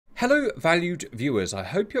Hello valued viewers, I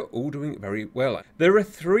hope you're all doing very well. There are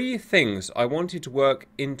three things I wanted to work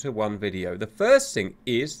into one video. The first thing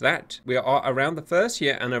is that we are around the first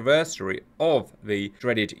year anniversary of the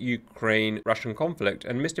dreaded Ukraine-Russian conflict,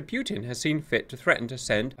 and Mr. Putin has seen fit to threaten to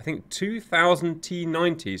send, I think, 2,000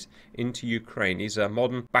 T-90s into Ukraine. These are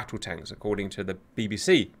modern battle tanks, according to the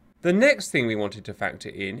BBC. The next thing we wanted to factor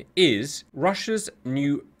in is Russia's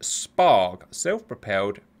new SPARG,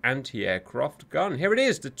 self-propelled anti-aircraft gun. Here it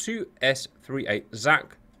is, the 2S38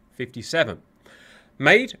 JAGM,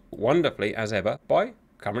 made wonderfully as ever by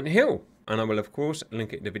Current Hill, and I will of course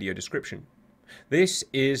link it in the video description. This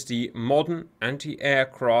is the modern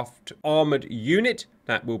anti-aircraft armoured unit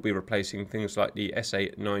that will be replacing things like the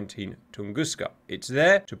SA-19 Tunguska. It's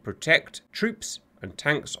there to protect troops and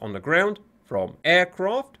tanks on the ground from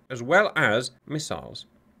aircraft as well as missiles.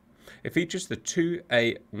 It features the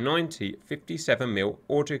 2A90 57mm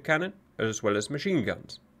autocannon as well as machine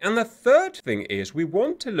guns. And the third thing is we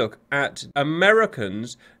want to look at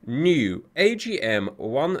Americans' new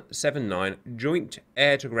AGM-179 Joint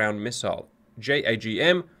Air-to-Ground Missile,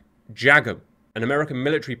 JAGM JAGM, an American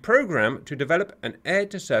military program to develop an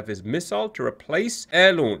air-to-surface missile to replace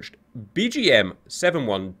air-launched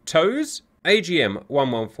BGM-71 TOWs,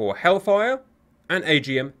 AGM-114 Hellfire, and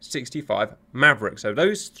AGM-65 Maverick. So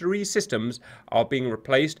those three systems are being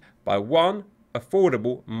replaced by one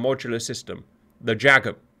affordable modular system, the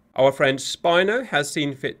JAGM. Our friend Spino has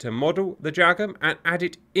seen fit to model the JAGM and add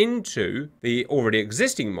it into the already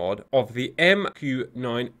existing mod of the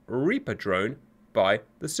MQ-9 Reaper drone by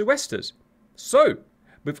the Suestas. So,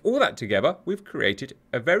 with all that together, we've created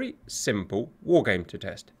a very simple wargame to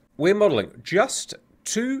test. We're modeling just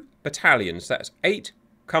 2 battalions, that's 8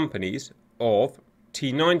 companies of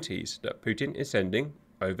T-90s that Putin is sending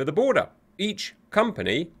over the border. Each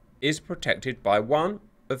company is protected by one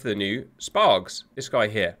of the new SPARGs, this guy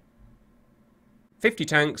here. 50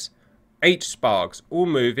 tanks, 8 SPARGs, all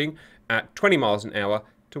moving at 20 miles an hour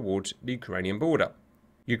towards the Ukrainian border.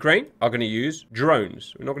 Ukraine are going to use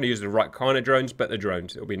drones. We're not going to use the right kind of drones, but the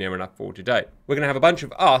drones. It'll be near enough for today. We're going to have a bunch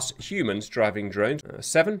of us humans driving drones.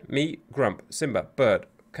 7, me, Grump, Simba, Bird,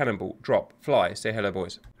 Cannonball, Drop, Fly. Say hello,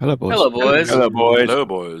 boys. Hello, boys. Hello, boys. Hello, boys. Hello,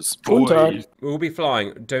 boys. Boys. We'll be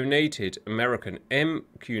flying donated American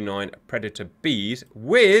MQ-9 Predator Bs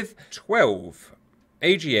with 12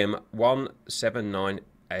 AGM-179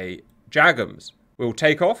 JAGMs. We'll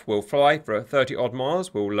take off, we'll fly for 30 odd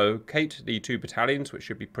miles, we'll locate the 2 battalions, which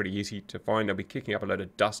should be pretty easy to find. They'll be kicking up a load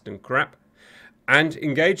of dust and crap, and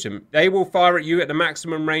engage them. They will fire at you at the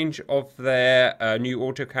maximum range of their new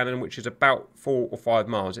autocannon, which is about 4 or 5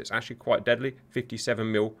 miles. It's actually quite deadly.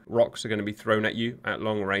 57mm rocks are going to be thrown at you at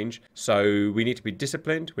long range. So we need to be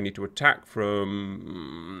disciplined. We need to attack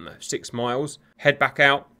from 6 miles, head back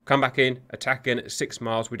out, come back in, attack again at 6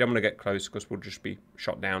 miles. We don't want to get close because we'll just be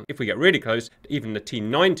shot down. If we get really close, even the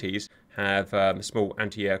T-90s have small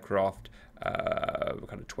anti-aircraft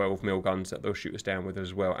kind of 12mm guns that they'll shoot us down with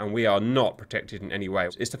as well, and we are not protected in any way.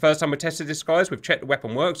 It's the first time we tested this, guys. We've checked the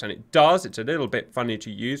weapon works, and it does. It's a little bit funny to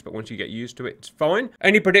use, but once you get used to it, it's fine.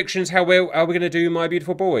 Any predictions? How well are we going to do, my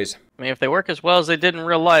beautiful boys? I mean, if they work as well as they did in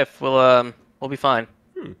real life, we'll be fine.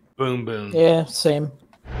 Boom, boom. Yeah, same.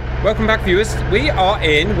 Welcome back, viewers. We are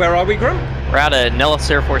in, where are we, Grump? We're at a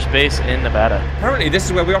Nellis Air Force Base in Nevada. Apparently this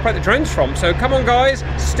is where we operate the drones from, so come on, guys,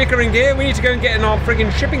 sticker and gear. We need to go and get in our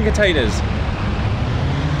friggin' shipping containers.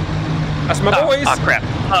 That's my boys. Oh, crap.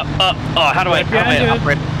 How do I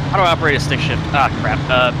operate a stick shift? Ah, crap.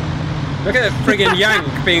 Look at the friggin' Yank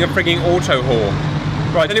being a friggin' auto whore.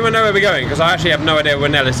 Right, anyone know where we're going? Because I actually have no idea where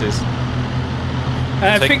Nellis is.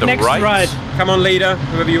 I think next right. Come on, leader.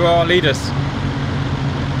 Whoever you are, lead us.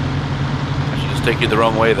 I should just take you the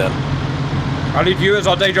wrong way then. Our lead viewers,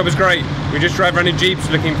 our day job is great. We just drive around in jeeps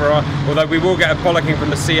looking for our... Although we will get a bollocking from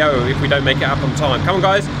the CO if we don't make it up on time. Come on,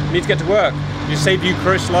 guys. We need to get to work. You save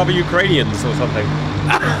Slava Ukrainians or something.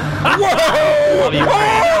 Whoa!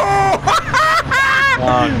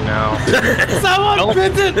 Oh, no. Someone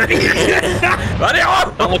pitted!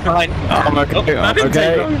 Don't look behind. I'm okay.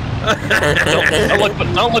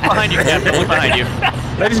 Don't look behind you, Cap. Don't look behind you.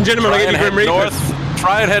 Ladies and gentlemen, I get you Grim Reapers.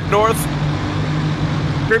 Try and head north.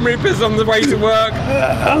 Grim Reapers on the way to work.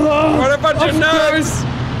 What a bunch of nerds!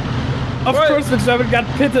 Of course the German got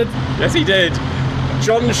pitted. Yes, he did.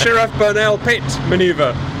 John Sheriff Burnell pit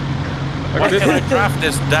maneuver. Why can't I draft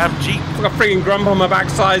this damn Jeep? I've got a friggin' Grump on my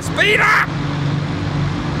backside. Speed up!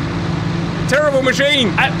 Terrible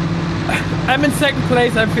machine! I'm in 2nd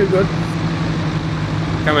place, I feel good.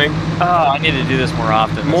 Coming. Oh, I need to do this more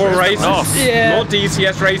often. More races. Yeah. More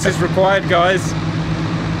DCS races required, guys.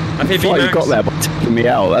 I think you got there, but taking me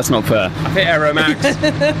out. That's not fair. I've hit Aero Max.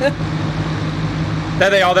 There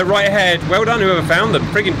they are, they're right ahead. Well done, whoever found them.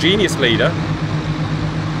 Friggin' genius leader.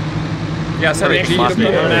 Yeah, I said it, genius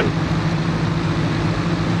leader.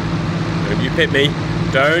 Don't you pit me.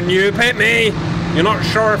 Don't you pit me. You're not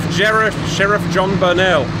Sheriff John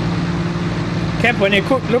Burnell. Cap, when you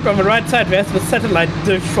look on the right side, there's the satellite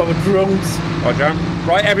dish for the drones. Roger.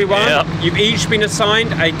 Right, everyone, you've each been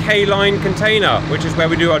assigned a K-line container, which is where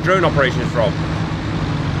we do our drone operations from.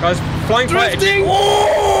 Guys, flying Drifting!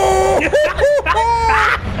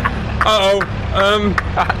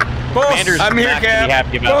 Boss, I'm here,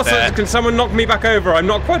 Cap. Boss, can someone knock me back over? I'm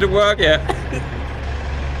not quite at work yet.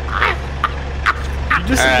 I'm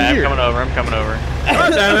coming over.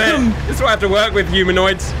 God damn it. This is what I have to work with,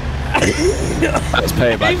 humanoids. Let's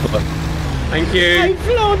pay it back. Thank you. I've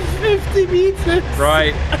flown 50 meters.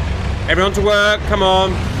 Right. Everyone to work, come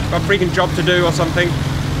on. Got a freaking job to do or something.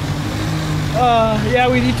 Yeah,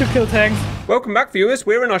 we need to kill tanks. Welcome back, viewers.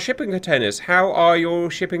 We're in our shipping containers. How are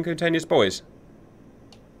your shipping containers, boys?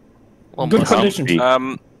 Well, good condition.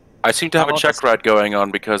 I seem to have a check ride going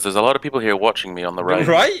on because there's a lot of people here watching me on the right.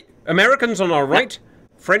 Right? Americans on our right,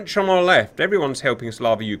 French on our left. Everyone's helping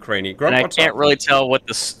Slava Ukraine. And I can't really tell what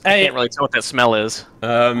this. I can't really tell what that smell is.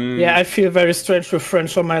 Yeah, I feel very strange with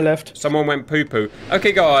French on my left. Someone went poo-poo.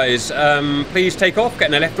 Okay, guys, please take off, get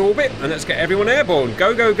in a left orbit, and let's get everyone airborne.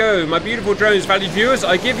 Go, go, go. My beautiful drones, valued viewers,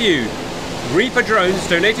 I give you Reaper drones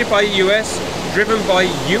donated by US, driven by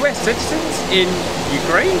US citizens in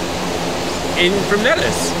Ukraine, from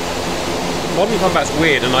Nellis. Modern combat's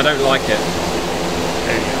weird, and I don't like it.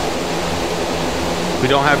 There you go. We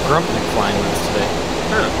don't have Grumpnick flying with us today.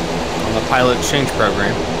 Huh. On the pilot exchange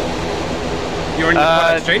program. You're in the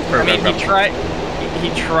pilot exchange program. I mean, he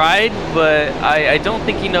tried, but I don't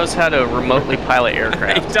think he knows how to remotely pilot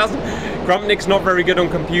aircraft. He doesn't. Grumpnick's not very good on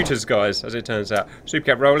computers, guys, as it turns out. Super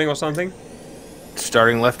kept rolling or something?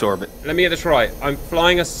 Starting left orbit. Let me get this right. I'm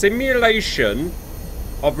flying a simulation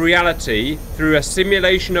of reality through a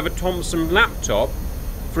simulation of a Thompson laptop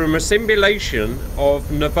from a simulation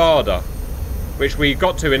of Nevada, which we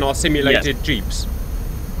got to in our simulated Jeeps.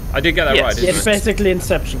 I did get that right, didn't I? It's basically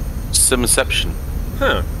Inception. Simception.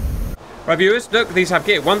 Huh. Right, viewers, look, these have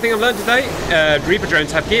gear. One thing I've learned today, Reaper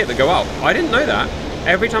drones have gear that go up. I didn't know that.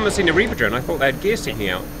 Every time I've seen a Reaper drone, I thought they had gear sticking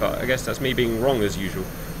out, but I guess that's me being wrong as usual.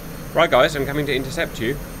 Right, guys, I'm coming to intercept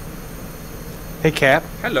you. Hey, Cap.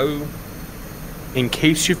 Hello. In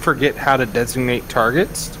case you forget how to designate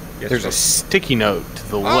targets, there's a sticky note to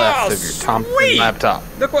the left of your Thompson laptop.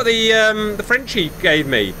 Look what the Frenchie gave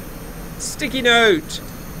me. Sticky note.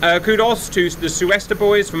 Kudos to the Suester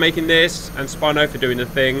boys for making this, and Spino for doing the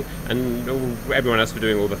thing, and everyone else for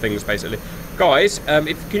doing all the things, basically. Guys, can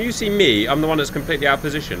you see me? I'm the one that's completely out of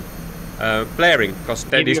position. Flaring, because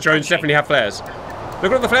these drones definitely have flares.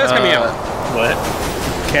 Look at all the flares coming out. What?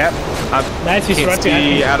 Cap, I can't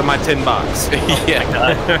see out of my tin box. Yeah.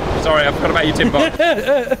 Sorry, I forgot about your tin box.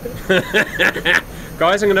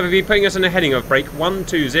 Guys, I'm going to be putting us in a heading of break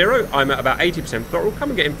 120. I'm at about 80% throttle. Come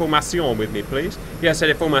and get information with me, please. Yeah, I said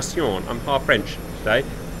information. I'm half French today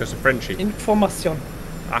because of Frenchie. Information.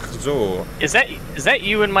 Ach so. Is that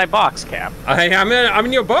you in my box, Cap? I'm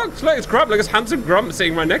in your box. Look, it's Grump. Look, it's handsome Grump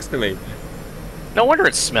sitting right next to me. No wonder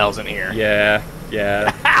it smells in here. Yeah.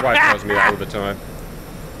 My wife tells me that all the time.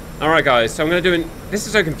 Alright guys, so I'm going to do this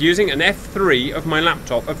is so confusing, an F3 of my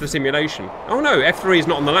laptop of the simulation. Oh no, F3 is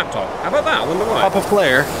not on the laptop. How about that? I wonder why. Pop a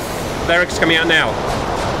flare. Flare-X coming out now.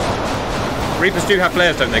 Reapers do have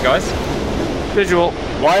flares, don't they, guys? Visual.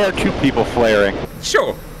 Why are two people flaring?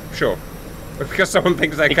 Sure. Because someone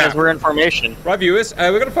thinks they can. Because we're in formation. Right, viewers,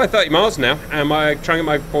 we're going to fly 30 miles now, and I'm trying to get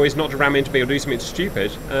my boys not to ram into me or do something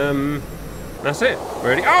stupid. That's it. We're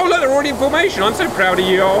ready. Oh, look, they're already in formation. I'm so proud of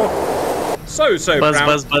you all. So proud.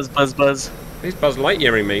 Buzz. He's Buzz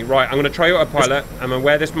Lightyearing me. Right, I'm going to try autopilot. I'm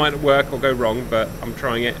aware this might work or go wrong, but I'm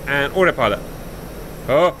trying it. And autopilot.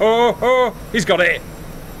 Oh, he's got it.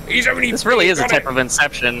 This really is a type of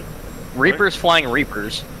Inception. Reapers flying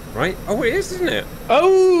Reapers. Right? Oh, it is, isn't it?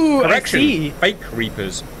 Oh, correction. I see. Fake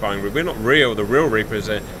Reapers flying Reapers. We're not real. The real Reapers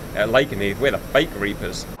are at Lakenheath. We're the fake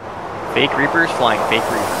Reapers. Fake Reapers flying fake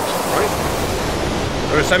Reapers. Right.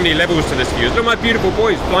 There are so many levels to this, viewers. Look at my beautiful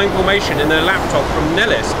boys flying formation in their laptop from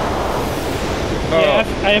Nellis. Yeah,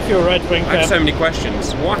 I have your right wing. I have so many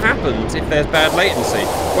questions. What happens if there's bad latency?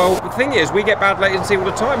 Well, the thing is, we get bad latency all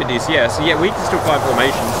the time in DCS, and yet we can still fly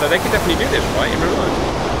formation, so they can definitely do this, right, in real life.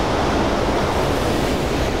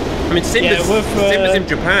 I mean, Simba's in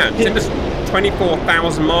Japan. Simba's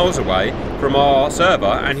 24,000 miles away from our server,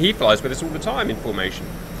 and he flies with us all the time in formation.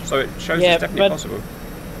 So it shows it's definitely possible.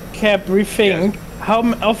 Cap, rethink. how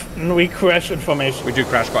often we crash information. We do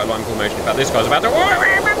crash quite a lot in formation. In fact, this guy's about to...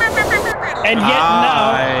 And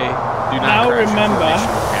yet now remember...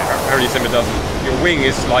 Apparently Simba doesn't. Your wing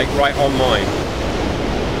is like right on mine.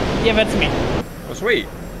 Yeah, that's me. Oh, sweet.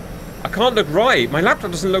 I can't look right. My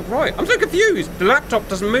laptop doesn't look right. I'm so confused. The laptop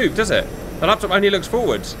doesn't move, does it? The laptop only looks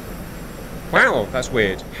forwards. Wow, that's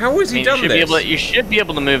weird. How has he done this? You should be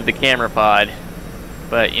able to move the camera pod,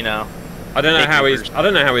 but you know. I don't know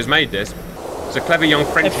how he's made this. He's a clever young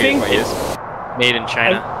Frenchman, he is. Made in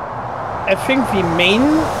China. I think the main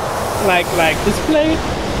like display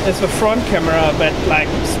is the front camera, but like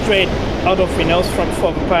straight out of the nose for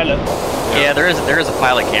the pilot. Yeah, there is a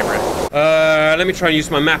pilot camera. Let me try and use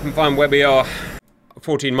my map and find where we are.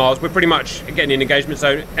 14 miles. We're pretty much getting in engagement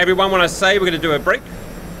zone. Everyone, when I say we're going to do a break.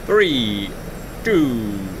 3,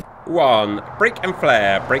 2, 1. Break and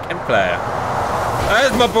flare. Break and flare.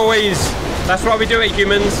 There's my boys. That's why we do it,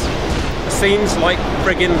 humans. It seems like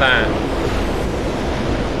friggin' that.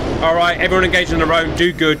 Alright, everyone engaged in their own.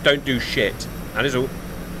 Do good, don't do shit. That is all.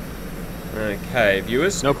 Okay,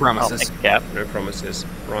 viewers. No promises. No promises.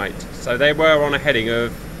 Right. So they were on a heading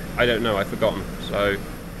of... I don't know, I've forgotten. So...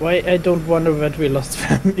 Why I don't wonder that we lost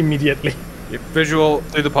them immediately. Yep. Visual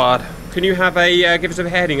through the pod. Can you have a... give us a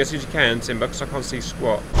heading as soon as you can, Simba, because I can't see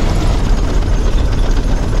squat.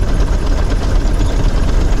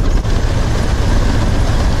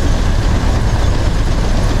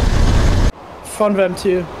 Found them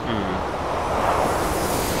too.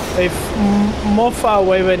 They're more far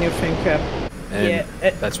away than you think, Cap. And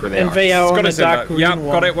that's where they are. And they are on a dark green Yep,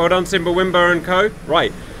 one. got it. Well done, Simba, Wimber and co.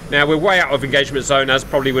 Right. Now, we're way out of engagement zone, as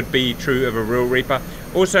probably would be true of a real Reaper.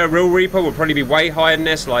 Also, a real Reaper will probably be way higher than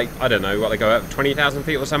this, like, I don't know, what they go up, 20,000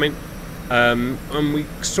 feet or something. And we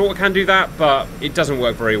sort of can do that, but it doesn't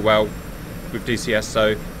work very well with DCS,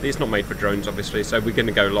 so it's not made for drones, obviously, so we're going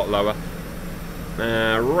to go a lot lower.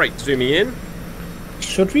 Right, zooming in.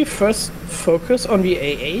 Should we first focus on the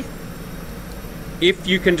AA? If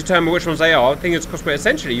you can determine which ones they are, I think it's because we're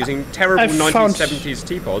essentially using terrible 1970s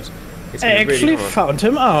T-pods. I actually found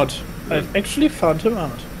him out. I've actually found him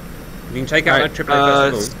out. You can take out that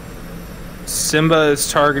AAA first of all. Simba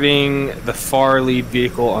is targeting the far lead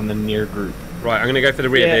vehicle on the near group. Right, I'm going to go for the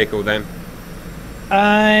rear vehicle then.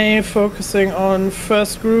 I'm focusing on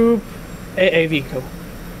first group AA vehicle.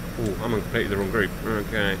 Oh, I'm on completely the wrong group.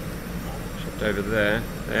 Okay. Shift over there.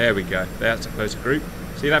 There we go. That's a closer group.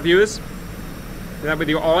 See that, viewers? See that with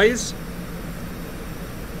your eyes?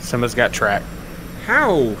 Simba's got track.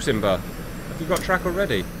 How, Simba? Have you got track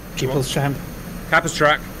already? People's champ. Cap is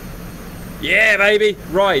track. Yeah, baby.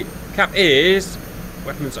 Right. Cap is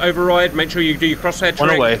weapons override. Make sure you do your crosshair trick.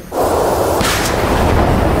 One away.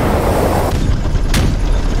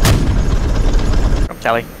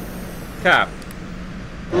 Tally. Cap.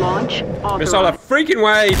 Launch Missile a freaking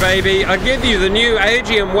way, baby. I give you the new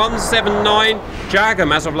AGM-179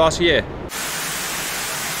 JAGM as of last year.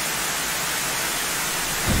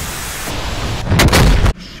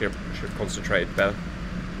 Should have concentrated better.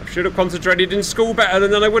 I should have concentrated in school better,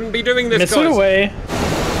 and then I wouldn't be doing this, Missile guys. away.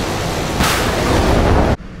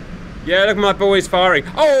 Yeah, look at my boys firing.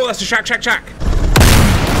 Oh, that's a shack.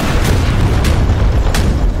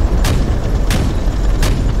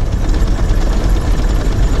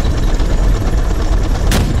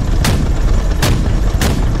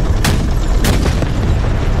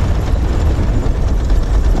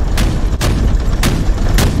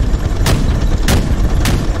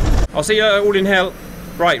 I'll see you all in hell.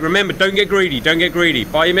 Right, remember, don't get greedy.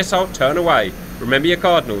 Fire your missile, turn away. Remember your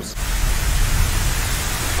cardinals.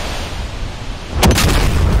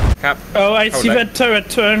 Cap. Oh, I see that turret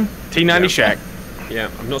turn. T-90 shack. Yeah,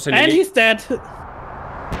 I'm not sending And you. he's dead.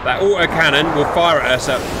 That autocannon will fire at us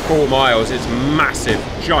at 4 miles. It's massive,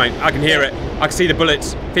 giant. I can hear it. I can see the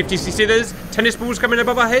bullets. 50, you see those tennis balls coming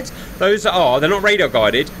above our heads? Those they're not radar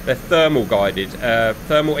guided, they're thermal guided.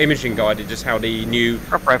 Thermal imaging guided is how the new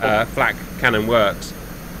flak cannon works.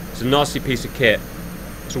 It's a nasty piece of kit.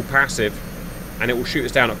 It's all passive, and it will shoot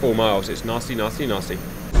us down at 4 miles. It's nasty.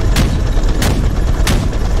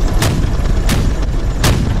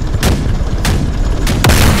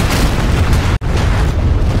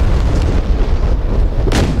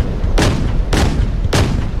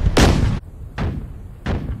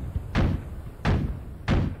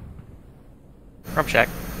 Prop shack.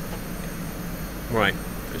 Right,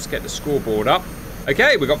 let's get the scoreboard up.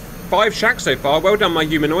 Okay, we've got 5 shacks so far. Well done, my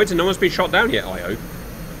humanoids, and no one's been shot down yet, I hope.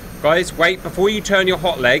 Guys, wait, before you turn your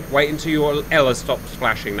hot leg, wait until your Ella stops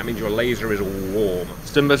flashing. That means your laser is all warm.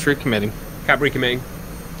 Simba's recommitting. Cap recommitting.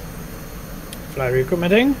 Fly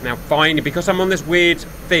recommitting. Now, fine, because I'm on this weird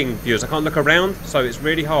thing, viewers, I can't look around, so it's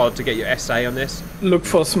really hard to get your SA on this. Look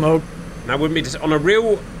for smoke. Now, wouldn't be just on a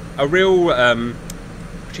real,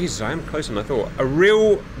 Jesus, I am closer than I thought. A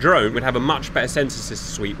real drone would have a much better sensor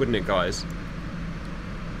suite, wouldn't it, guys?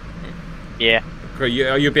 Yeah.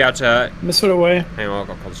 You'll be able to... Missile away. Hang on, I've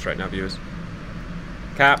got to concentrate now, viewers.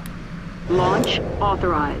 Cap. Launch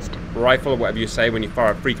authorized. Rifle, or whatever you say when you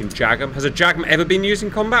fire a freaking JAGM. Has a JAGM ever been used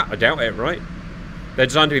in combat? I doubt it, right? They're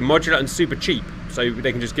designed to be modular and super cheap, so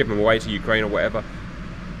they can just give them away to Ukraine or whatever.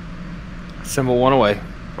 Symbol 1 away.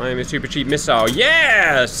 I am a super cheap missile.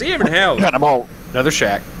 Yeah! See him in hell. Got them all. Another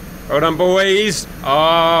shack. Hold on, boys.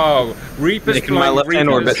 Oh, Reapers Making my flying left hand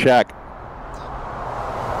orbit. Shack.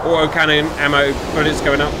 Auto cannon, ammo, bullets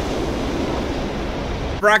going up.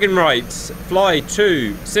 Bragging rights. Fly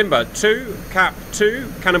 2, Simba 2, Cap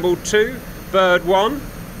 2, Cannibal 2, Bird 1.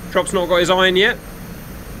 Trop's not got his iron yet.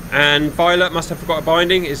 And Violet must have forgot a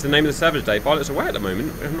binding is the name of the server today. Violet's away at the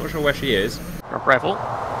moment. I'm not sure where she is. Rifle.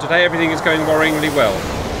 Today everything is going worryingly well.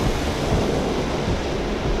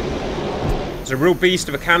 It's a real beast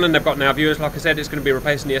of a cannon they've got now, viewers. Like I said, it's going to be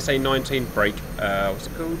replacing the SA-19 break. What's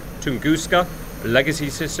it called? Tunguska. A legacy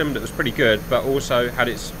system that was pretty good, but also had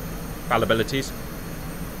its fallibilities.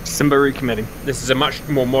 Simba recommitting. This is a much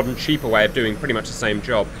more modern, cheaper way of doing pretty much the same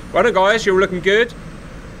job. Well done, guys. You're looking good.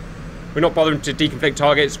 We're not bothering to deconflict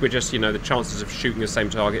targets. We're just, you know, the chances of shooting the same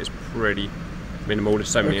target is pretty minimal. There's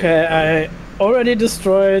so many. Okay, I already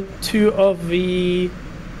destroyed 2 of the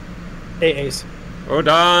AAs. Well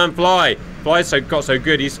done, Fly. Fly's got so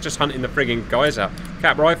good, he's just hunting the frigging guys out.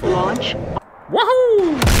 Cap rifle. Launch.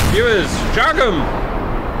 Woohoo! Viewers, JAGM!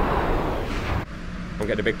 I'll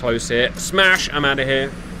get a bit close here. Smash! I'm out of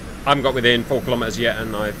here. I haven't got within 4 kilometers yet,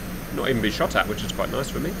 and I've not even been shot at, which is quite nice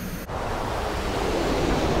for me.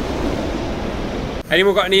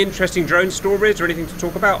 Anyone got any interesting drone stories or anything to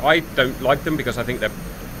talk about? I don't like them because I think they're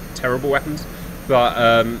terrible weapons.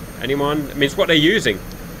 But anyone? I mean, it's what they're using.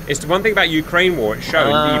 It's the one thing about Ukraine war. It's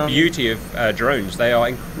shown the beauty of drones. They are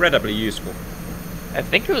incredibly useful. I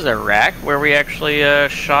think it was Iraq where we actually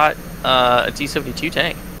shot a T-72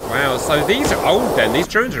 tank. Wow, so these are old then. These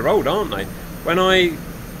drones are old, aren't they? When I...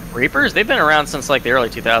 Reapers? They've been around since like the early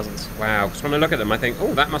 2000s. Wow, because when I look at them I think,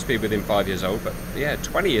 oh, that must be within 5 years old. But yeah,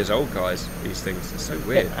 20 years old, guys, these things. It's so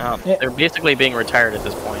weird. Yeah. They're basically being retired at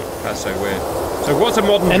this point. That's so weird. So what's a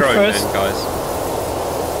modern drone then, guys?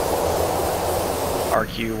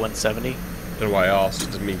 RQ-170. Don't know why I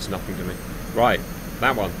asked. It means nothing to me. Right.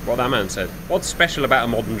 That one, what that man said. What's special about a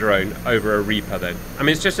modern drone over a Reaper then? I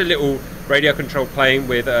mean, it's just a little radio controlled plane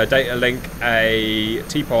with a data link, a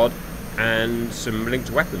T-pod, and some linked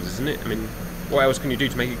weapons, isn't it? I mean, what else can you do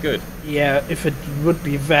to make it good? Yeah, if it would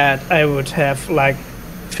be that, I would have like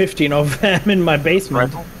 15 of them in my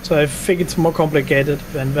basement. Right. So I think it's more complicated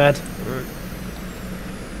than that. Right.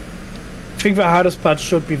 I think the hardest part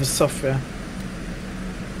should be the software.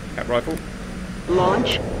 Cap rifle.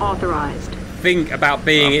 Launch authorized. Think about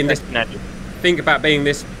being in this. Think about being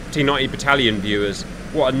this T-90 battalion, viewers.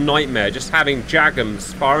 What a nightmare! Just having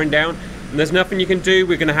JAGMs firing down, and there's nothing you can do.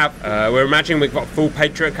 We're going to have. We're imagining we've got full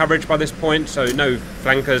Patriot coverage by this point, so no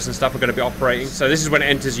flankers and stuff are going to be operating. So this is when it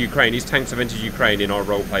enters Ukraine. These tanks have entered Ukraine in our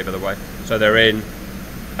roleplay, by the way. So they're in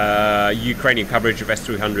Ukrainian coverage of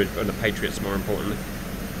S-300 and the Patriots, more importantly.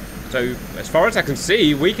 So as far as I can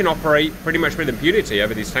see, we can operate pretty much with impunity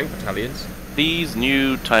over these tank battalions. These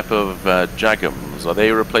new type of JAGMs, are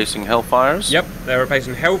they replacing Hellfires? Yep, they're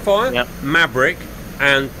replacing Hellfire, yep. Maverick,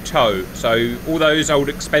 and TOW. So all those old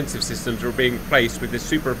expensive systems are being replaced with this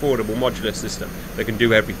super affordable modular system that can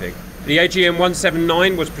do everything. The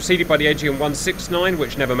AGM-179 was preceded by the AGM-169,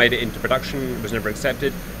 which never made it into production, was never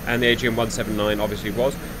accepted, and the AGM-179 obviously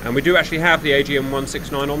was. And we do actually have the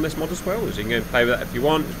AGM-169 on this mod as well, so you can go and play with that if you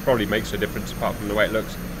want. It probably makes a difference apart from the way it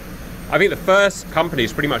looks. I think the first company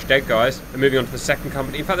is pretty much dead, guys. And moving on to the second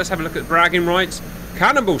company. In fact, let's have a look at bragging rights.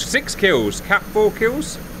 Cannibal, 6 kills. Cap, 4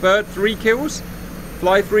 kills. Bird, 3 kills.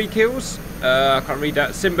 Fly, 3 kills. I can't read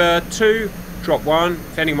that. Simba, 2. Drop 1.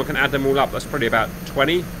 If anyone can add them all up, that's probably about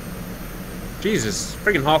 20. Jesus,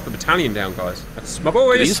 friggin' half the battalion down, guys. That's my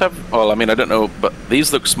boys. These have, well, I mean, I don't know, but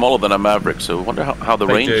these look smaller than a Maverick, so I wonder how the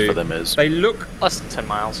range for them is. They look... Less than 10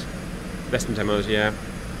 miles. Less than 10 miles, yeah.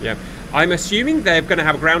 Yeah. I'm assuming they're going to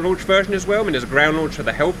have a ground launch version as well. I mean, there's a ground launch for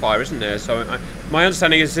the Hellfire, isn't there? So my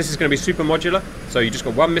understanding is this is going to be super modular. So you just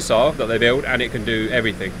got one missile that they build, and it can do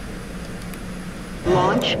everything.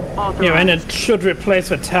 Launch authorized. Yeah, and it should replace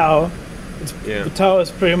the TOW. Yeah. The TOW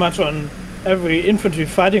is pretty much on every infantry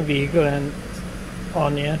fighting vehicle and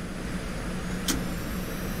on, yeah.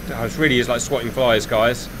 It really is like swatting flies,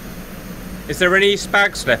 guys. Is there any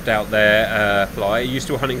spags left out there, Fly? Are you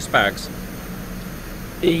still hunting spags?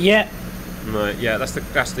 Yeah. Right, yeah, that's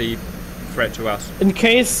the threat to us. In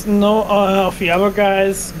case no of the other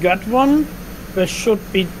guys got one, there should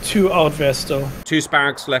be 2 out there still. 2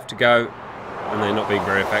 spags left to go, and they're not being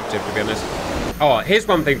very effective, to be honest. Oh, here's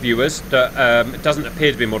one thing, viewers, that it doesn't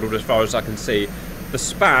appear to be modelled as far as I can see. The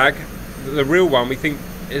spag, the real one, we think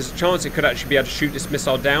there's a chance it could actually be able to shoot this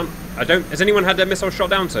missile down. Has anyone had their missile shot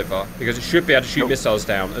down so far? Because it should be able to shoot missiles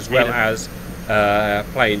down as well as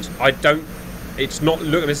planes. It's not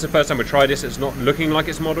looking. This is the first time we tried this. It's not looking like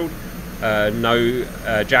it's modelled. No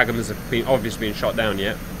JAGMs have obviously been shot down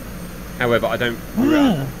yet. However, I'm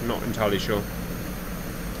not entirely sure.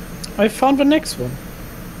 I found the next one.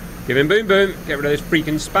 Give him boom boom. Get rid of those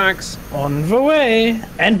freaking spags. On the way.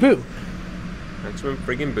 And boom. Excellent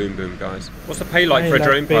friggin' boom boom, guys. What's the pay like for a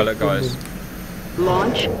drone pilot, guys?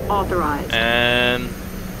 Launch authorized. And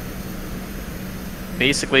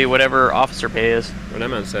basically whatever officer pay is. What that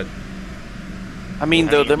man said. I mean,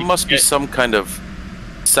 though, there must be some kind of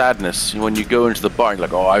sadness when you go into the bar and you're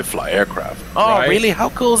like, oh, I fly aircraft. Oh, Right. really? How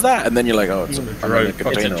cool is that? And then you're like, oh, it's a Drone,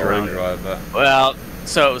 fucking drone driver. Well,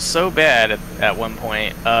 so bad at one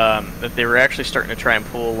point that they were actually starting to try and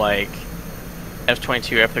pull like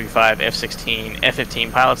F-22, F-35, F-16,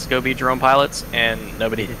 F-15 pilots to go be drone pilots, and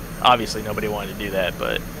obviously nobody wanted to do that,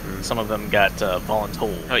 but some of them got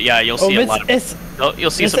voluntold. Yeah, you'll see a lot of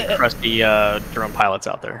you'll see some crusty drone pilots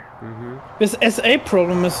out there. This SA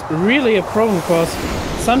problem is really a problem because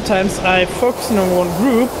sometimes I focus on one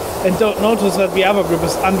group and don't notice that the other group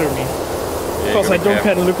is under me. Because I don't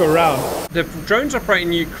kind of look around. The drones operate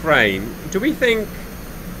in Ukraine. Do we think?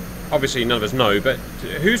 Obviously, none of us know, but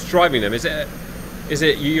who's driving them? Is it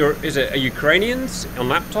Ukrainians on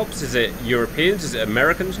laptops? Is it Europeans? Is it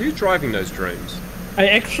Americans? Who's driving those drones? I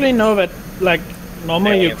actually know that, like,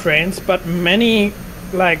 normally Ukrainians, but many,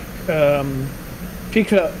 like,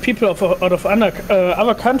 people out of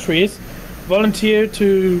other countries volunteer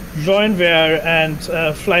to join there and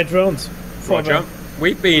fly drones for them.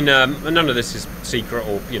 We've been, none of this is secret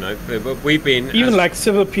or, we've been... Even like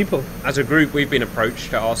civil people. As a group, we've been approached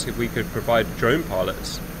to ask if we could provide drone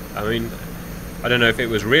pilots. I mean, I don't know if it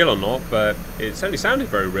was real or not, but it certainly sounded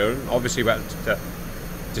very real. Obviously, we had to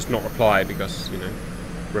just not reply because,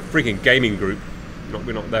 we're a freaking gaming group.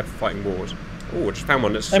 We're not there for fighting wars. Oh, I just found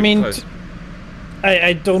one that's super close.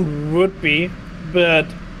 I would be, but,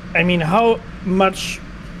 I mean, how much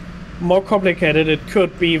more complicated it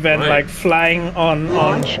could be than like flying on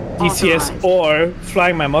DCS or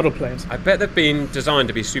flying my model planes. I bet they've been designed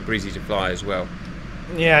to be super easy to fly as well.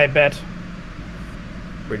 Yeah, I bet.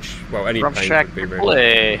 Which, well, any plane would be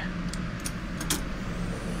really.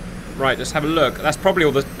 Right, let's have a look. That's probably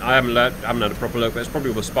all the. I haven't had a proper look, but it's probably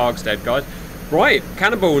all the sparks dead, guys. Right,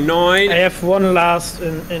 Cannibal 9. I have one last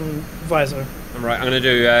in visor. Alright, I'm going to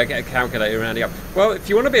do get a calculator around here. Well, if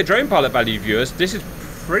you want to be a drone pilot, valued viewers, this is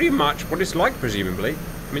pretty much what it's like, presumably.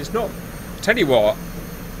 I mean, it's not... I'll tell you what,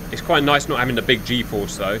 it's quite nice not having the big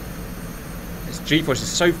G-force, though. This G-force is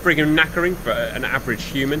so friggin' knackering for an average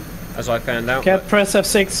human, as I found out. Can't press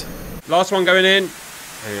F6. Last one going in.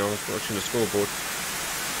 Hang on, I was watching the scoreboard.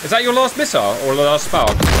 Is that your last missile, or the last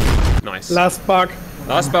spark? Nice. Last spark.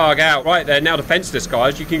 Last spark out. Right, they're now defenseless,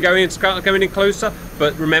 guys. You can go in closer,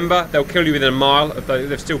 but remember, they'll kill you within a mile.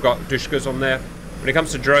 They've still got Dushkas on there. When it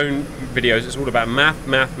comes to drone videos, it's all about math,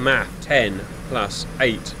 math, math. 10 plus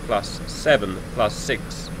 8 plus 7 plus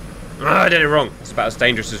 6. I did it wrong. It's about as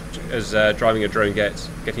dangerous as driving a drone gets.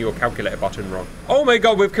 Getting your calculator button wrong. Oh my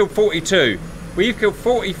god, we've killed 42. We've killed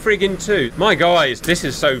 40 friggin' 2. My guys, this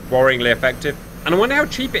is so worryingly effective. And I wonder how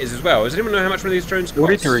cheap it is as well. Does anyone know how much one of these drones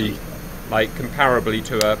costs? 43. Like, comparably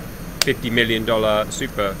to a $50 million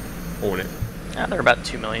Super Hornet. Yeah, they're about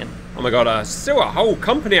 2 million. Oh my god, still a whole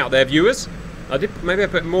company out there, viewers. Maybe I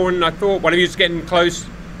put more in than I thought. One of you is getting close.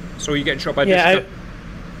 Saw you getting shot by I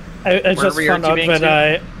just found out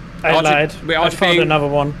that I lied. I found another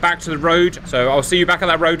one. Back to the road. So I'll see you back on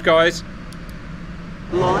that road, guys.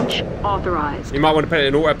 Launch authorized. You might want to put it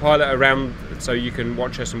in autopilot around so you can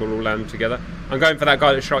watch us and we'll all land together. I'm going for that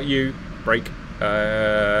guy that shot you. Break.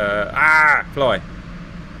 Fly.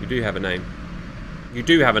 You do have a name. You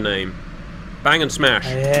do have a name. Bang and smash.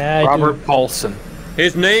 Yeah, Robert Paulson.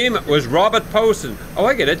 His name was Robert Paulson. Oh,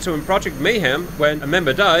 I get it. So in Project Mayhem, when a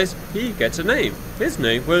member dies, he gets a name. His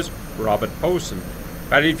name was Robert Paulson.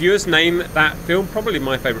 Valued viewers, name that film, probably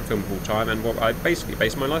my favourite film of all time, and what I basically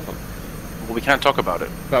base my life on. Well, we can't talk about it.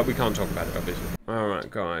 But we can't talk about it, obviously. Alright,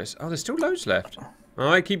 guys. Oh, there's still loads left.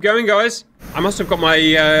 Alright, keep going, guys. I must have got my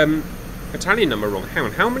battalion number wrong. Hang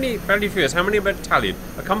on, how many, valued viewers, how many battalion?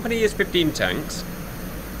 A company is 15 tanks.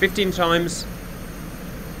 15 times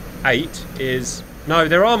 8 is... No,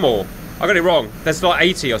 there are more. I got it wrong. There's like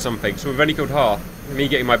 80 or something, so we've only killed half. Me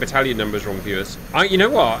getting my battalion numbers wrong, viewers. You know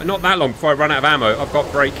what? Not that long before I run out of ammo, I've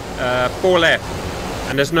got break 4 left.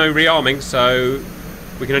 And there's no rearming, so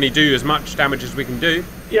we can only do as much damage as we can do.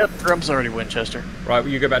 Yep, Grump's already Winchester. Right, well,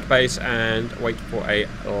 you go back to base and wait for a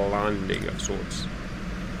landing of sorts.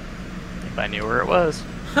 If I knew where it was.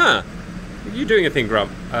 Huh. You doing a thing,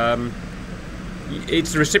 Grump.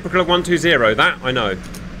 It's the reciprocal of 120. That I know.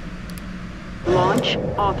 Launch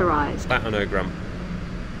authorized. That I know, Grump.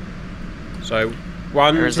 So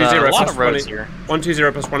 120 There's a lot plus of roads here.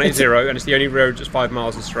 120 plus 180, and it's the only road that's 5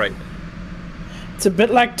 miles and straight. It's a bit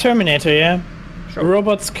like Terminator, yeah? Sure.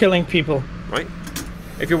 Robots killing people. Right.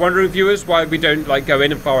 If you're wondering, viewers, why we don't like go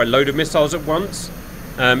in and fire a load of missiles at once,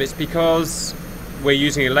 it's because we're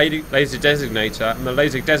using a laser designator, and the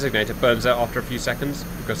laser designator burns out after a few seconds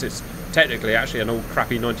because it's technically actually an old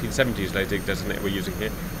crappy 1970s laser designator we're using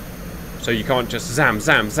here. So you can't just zam,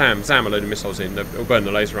 zam, zam, zam a load of missiles in. It'll burn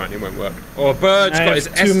the laser out and it won't work. Or Bird's got his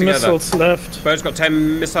S together. 2 missiles left. Bird's got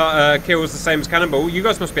 10 missile kills, the same as Cannonball. You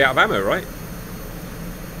guys must be out of ammo, right?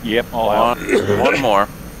 Yep, all out. One more.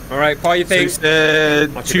 All right, fire your thing. So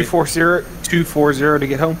 240 to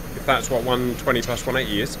get home. If that's what 120 plus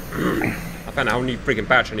 180 is. I found out how many friggin'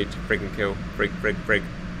 batch I need to friggin' kill.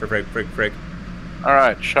 Frig.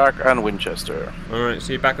 Alright, Shark and Winchester. Alright,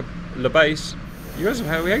 so you're back at the base. You guys,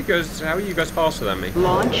 how are you guys faster than me?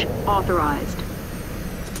 Launch authorized.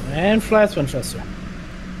 And flies Winchester.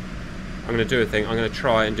 I'm going to do a thing. I'm going to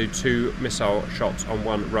try and do 2 missile shots on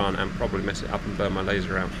 1 run and probably mess it up and burn my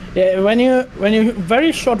laser out. Yeah, when you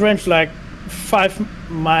very short range, like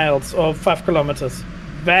 5 miles or 5 kilometers,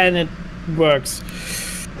 then it works.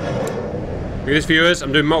 Look at this, viewers.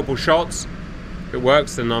 I'm doing multiple shots. If it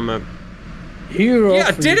works, then I'm a hero. Yeah,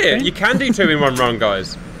 I did it. You can do 2 in 1 run,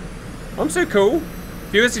 guys. I'm so cool.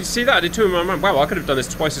 Viewers, did you see that? I did 2 in 1 run. Wow, I could have done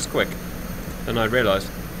this twice as quick than I realised.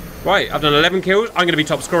 Right, I've done 11 kills. I'm going to be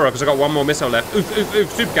top scorer because I've got 1 more missile left. Oof, oof,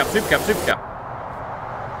 oof. Super cap.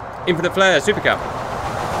 Infinite flare, super cap.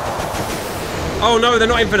 Oh no, they're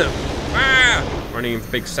not infinite. Ah! Running in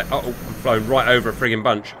big set. Uh-oh, I'm flying right over a friggin'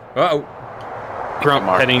 bunch. Uh-oh. Grump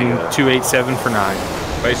heading 287 for 9.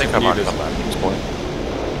 Basic maneuvers.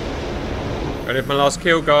 Ready for my last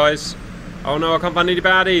kill, guys. Oh no, I can't find any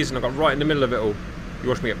baddies, and I got right in the middle of it all. You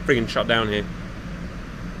watch me get friggin' shut down here.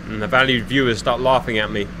 And the valued viewers start laughing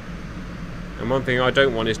at me. And one thing I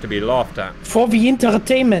don't want is to be laughed at. For the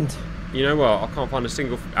entertainment. You know what? I can't find a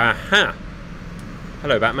single... Aha!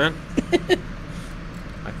 Hello, Batman.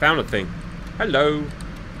 I found a thing. Hello.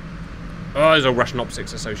 Oh, those old Russian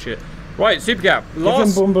optics are so shit. Right, super cap.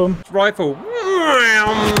 Last boom, boom. rifle.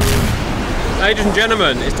 Ladies and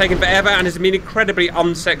gentlemen, it's taken forever and it's been incredibly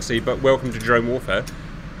unsexy, but welcome to drone warfare.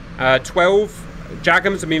 12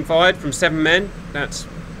 JAGMs have been fired from 7 men. That's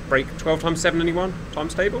break 12 times 7, anyone?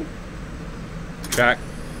 Times table? Jack.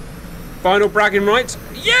 Final bragging rights.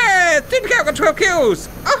 Yeah! Super cap got 12 kills!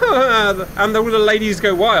 And all the ladies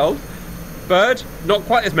go wild. Bird, not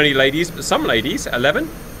quite as many ladies, but some ladies, 11.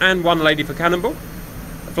 And 1 lady for Cannonball.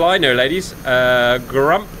 Fly, no ladies.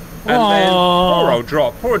 Grump. And then poor old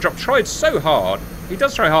Drop. Poor old Drop tried so hard. He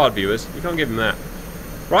does try hard, viewers. You can't give him that.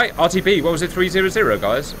 Right, RTP, what was it, 300,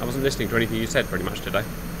 guys? I wasn't listening to anything you said pretty much today.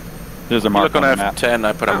 There's a mark on the the map. F10,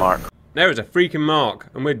 I put a mark. There is a freaking mark,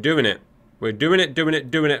 and we're doing it. We're doing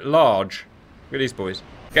it large. Look at these boys.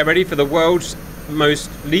 Get ready for the world's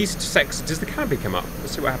least sexy... Does the canopy come up?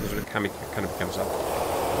 Let's see what happens when the canopy comes up.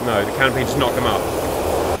 No, the canopy does not come up.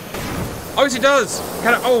 Oh, yes, it does!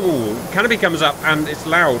 Canopy comes up, and it's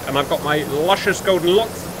loud, and I've got my luscious golden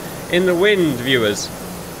locks in the wind, viewers.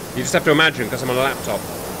 You just have to imagine, because I'm on a laptop.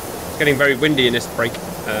 It's getting very windy in this break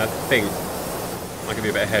thing. I'll give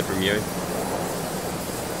you a bit of headroom, you.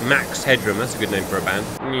 Max Headroom, that's a good name for a band.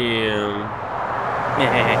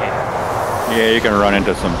 Yeah, you're going to run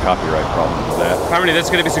into some copyright problems with that. Apparently there's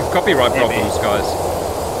going to be some copyright problems, guys.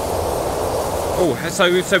 Oh,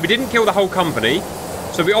 so we didn't kill the whole company.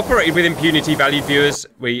 So we operated with impunity, valued viewers.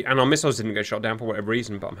 And our missiles didn't get shot down for whatever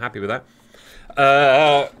reason, but I'm happy with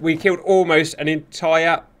that. We killed almost an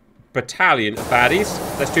entire battalion of baddies.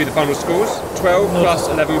 Let's do the final scores. 12 plus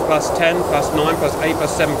 11 plus 10 plus 9 plus 8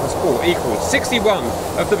 plus 7 plus 4 equals 61.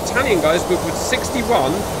 Of the battalion, guys, with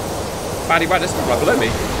 61. Baddie, right, that's the guy below me.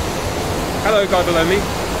 Hello, guy below me.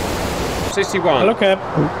 61. Hello, Cap.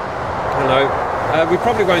 Hello. We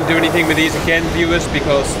probably won't do anything with these again, viewers,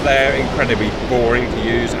 because they're incredibly boring to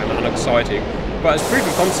use and unexciting. But as proof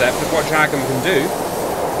of concept of what JAGM can do,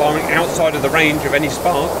 firing outside of the range of any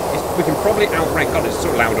spark, we can probably outrange... God, it's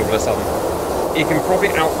so loud all of a sudden. You can probably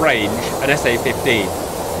outrange an SA-15.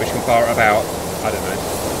 which can fire about, I don't know,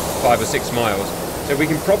 5 or 6 miles. So we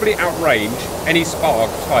can probably outrange any Spark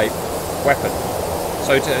type weapon.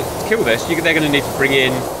 So to kill this, they're going to need to bring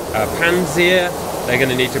in Panzer, they're going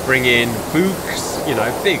to need to bring in Books, you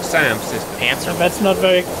know, big SAM system. Panzer. That's not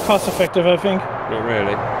very cost effective, I think. Not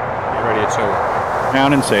really. Not really at all.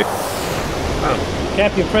 Down and safe. Oh.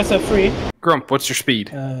 Cap, you press F3. Grump, what's your speed?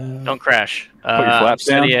 Don't crash. Put your flaps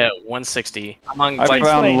down. Steady at 160. I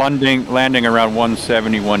found landing around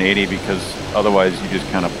 170, 180 because otherwise you just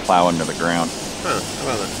kind of plow into the ground. Huh, how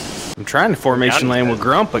about that? I'm trying to formation land with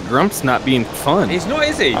Grump, but Grump's not being fun. He's not,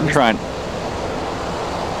 is he? I'm trying to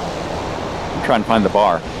find the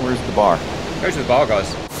bar. Where's the bar? Go to the bar,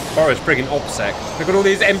 guys. Bar is friggin' OPSEC. Look at all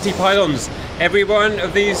these empty pylons. Every one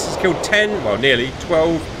of these has killed 10, well, nearly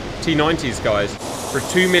 12 T-90s, guys. For a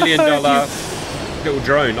 $2 million little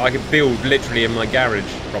drone I could build literally in my garage.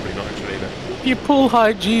 Probably not actually, but... If you pull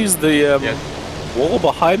high G's, the wall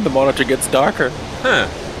behind the monitor gets darker. Huh.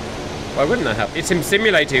 Why wouldn't that help? It's him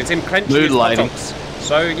simulating, it's him clenching Mood his lighting. buttocks.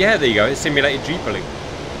 So, yeah, there you go. It's simulated G-pulling.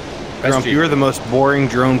 Grump, you're the most boring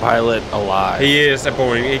drone pilot alive. He is so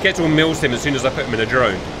boring. He gets all milsim as soon as I put him in a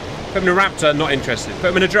drone. Put him in a Raptor, not interested. Put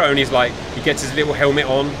him in a drone, he's like, he gets his little helmet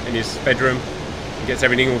on in his bedroom. He gets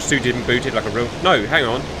everything all suited and booted like a real... No, hang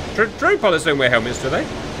on. Drone pilots don't wear helmets, do they?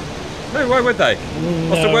 No, why would they?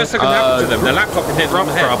 What's the worst that can happen to them? Their laptop can hit them on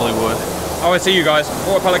the head. Probably would. Oh, I see you guys.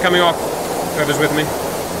 Autopilot coming off. Whoever's with me.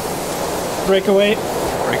 Break away.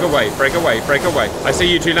 Break away, break away, break away. I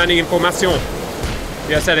see you two landing in formation.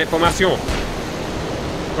 Yeah, I said it, formation.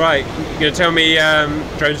 Right, you're going to tell me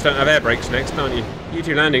drones don't have air brakes next, aren't you? You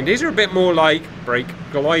two landing. These are a bit more like brake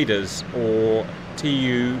gliders or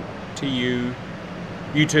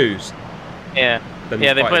U2s. Yeah.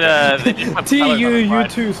 Yeah, they put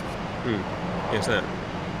TU-U2s. Yes, that.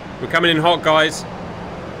 We're coming in hot, guys.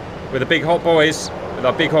 We're the big hot boys with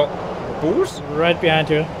our big hot balls. Right behind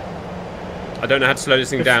you. I don't know how to slow this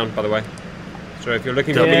thing down, by the way. So if you're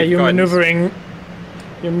looking for me, you're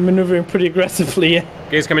maneuvering pretty aggressively.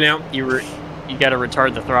 Gears coming out. You got to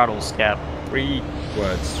retard the throttles, Cap. 3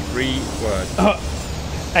 words. 3 words. Oh,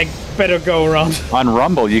 I better go around. On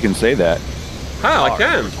Rumble, you can say that. I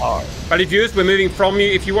can. Valid viewers, we're moving from you.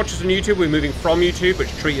 If you watch us on YouTube, we're moving from YouTube,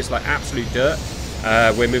 which treat us like absolute dirt.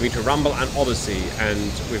 We're moving to Rumble and Odyssey,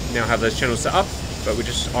 and we now have those channels set up, but we're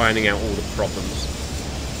just ironing out all the problems,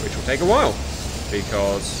 which will take a while,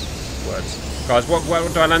 because words. Guys, what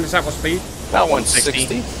do I land this at? What speed? About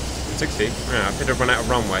 160. 160? Yeah, I could have run out of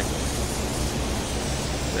runway.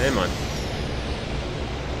 Never mind.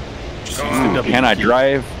 Can I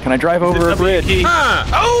drive over a bridge? Ah!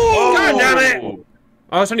 Oh! God damn it!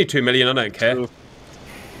 Oh, it's only 2 million, I don't care.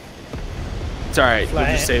 It's alright, we'll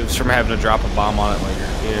just save us from having to drop a bomb on it later.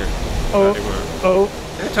 Yeah. Oh.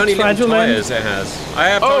 Yeah, tiny little tyres it has. I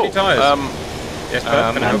have tiny tyres. Yes,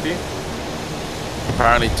 Bert, can I help you?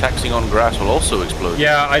 Apparently taxing on grass will also explode.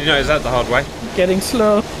 Yeah, I know, is that the hard way? Getting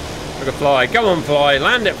slow. Look at Fly. Go on, Fly.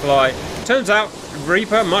 Land it, Fly. Turns out,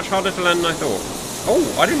 Reaper, much harder to land than I thought. Oh,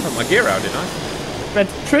 I didn't put my gear out, did I?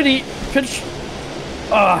 That's pretty...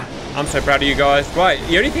 I'm so proud of you guys. Right,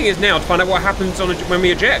 the only thing is now to find out what happens on when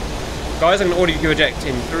we eject. Guys, I'm going to order you to eject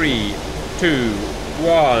in 3, 2,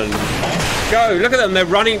 1. Go! Look at them. They're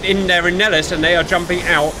running in there in Nellis and they are jumping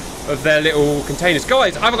out of their little containers.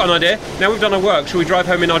 Guys, I've got an idea. Now we've done our work, shall we drive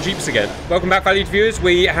home in our Jeeps again? Welcome back, valued viewers.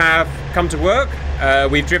 We have come to work.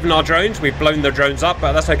 We've driven our drones. We've blown the drones up,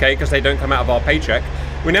 but that's okay because they don't come out of our paycheck.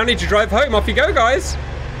 We now need to drive home. Off you go, guys.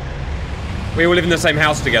 We all live in the same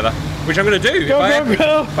house together, which I'm going to do.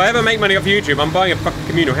 If I ever make money off YouTube, I'm buying a fucking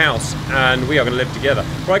communal house, and we are going to live together.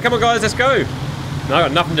 Right, come on, guys, let's go. No, I've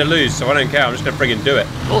got nothing to lose, so I don't care. I'm just going to friggin' do it.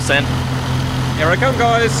 Full send. Here I come,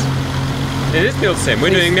 guys. It is Milsim.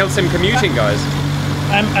 We're doing Milsim commuting, guys.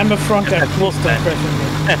 I'm a front end. Full send.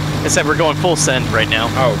 Except we're going full send right now.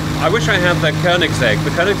 Oh, I wish I had the Koenigsegg.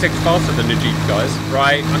 The Koenigsegg's faster than the Jeep, guys.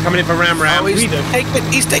 Right, I'm coming in for Ram. Oh,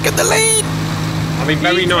 he's taking the lead. I mean,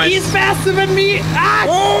 very nice. He's faster than me. Ah!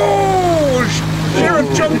 Oh!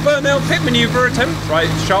 Sheriff John Burnell pit maneuver attempt. Right,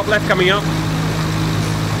 sharp left coming up.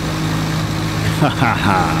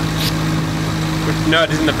 Which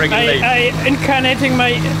nerd is in the friggin' lead? I incarnating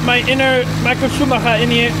my inner Michael Schumacher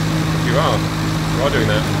in here. You are doing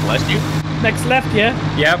that. Bless you. Next left, yeah?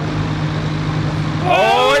 Yep.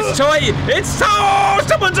 Oh, it's tight! It's tight! Oh,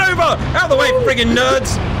 someone's over! Out of the way, friggin'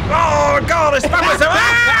 nerds! Oh, God, I spun myself!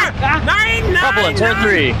 Ah! Nine! Couple of turn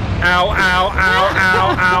 3. Ow, ow, ow,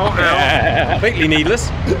 ow, ow, ow. Completely needless.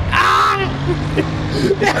 Ah!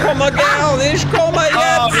 Come on, girl! This come on,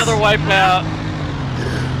 Oh, another wipeout.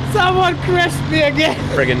 Someone crashed me again.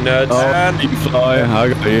 Friggin' nerds. Oh, you fly. I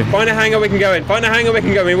got you. Find a hangar we can go in. Find a hangar we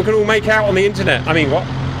can go in. We can all make out on the internet. I mean, what?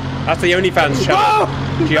 That's the OnlyFans channel.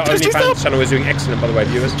 The OnlyFans channel is doing excellent, by the way,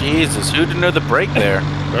 viewers. Jesus, who didn't know the break there?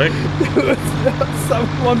 Right?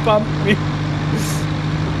 Someone bumped me.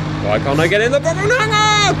 Why can't I get in the bottom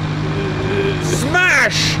hangar?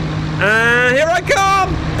 Smash! And here I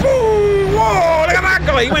come! Boom! Whoa! Look at that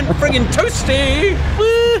guy! He went friggin' toasty!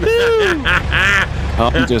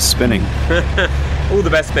 I'm just spinning. All the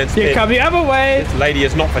best men spin. Here come the other way. This lady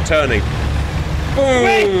is not for turning.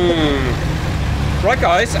 Boom! Right,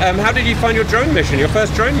 guys. How did you find your drone mission? Your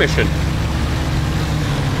first drone mission?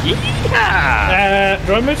 Yeah.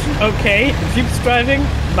 Drone mission. Okay. Jeep's driving.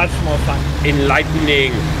 Much more fun.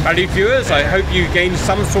 Enlightening. Valued viewers, I hope you gained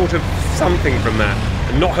some sort of something from that.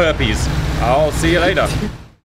 And not herpes. I'll see you later.